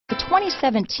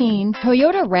2017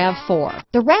 Toyota RAV4.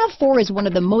 The RAV4 is one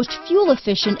of the most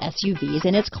fuel-efficient SUVs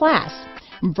in its class.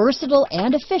 Versatile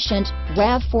and efficient,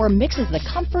 RAV4 mixes the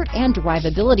comfort and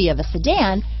drivability of a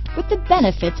sedan with the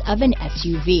benefits of an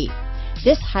SUV.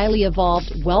 This highly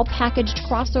evolved, well-packaged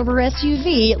crossover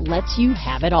SUV lets you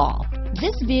have it all.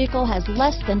 This vehicle has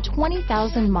less than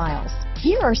 20,000 miles.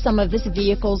 Here are some of this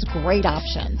vehicle's great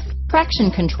options: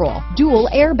 traction control, dual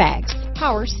airbags,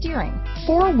 power steering,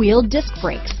 four-wheel disc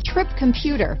brakes, trip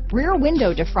computer, rear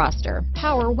window defroster,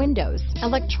 power windows,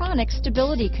 electronic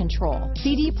stability control,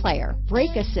 CD player,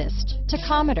 brake assist,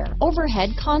 tachometer, overhead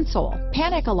console,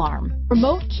 panic alarm,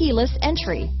 remote keyless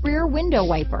entry, rear window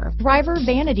wiper, driver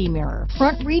vanity mirror,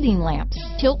 front reading lamps,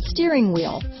 tilt steering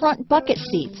wheel, front bucket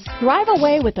seats. Drive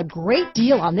away with a great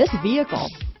deal on this vehicle.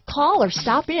 Call or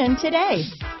stop in today.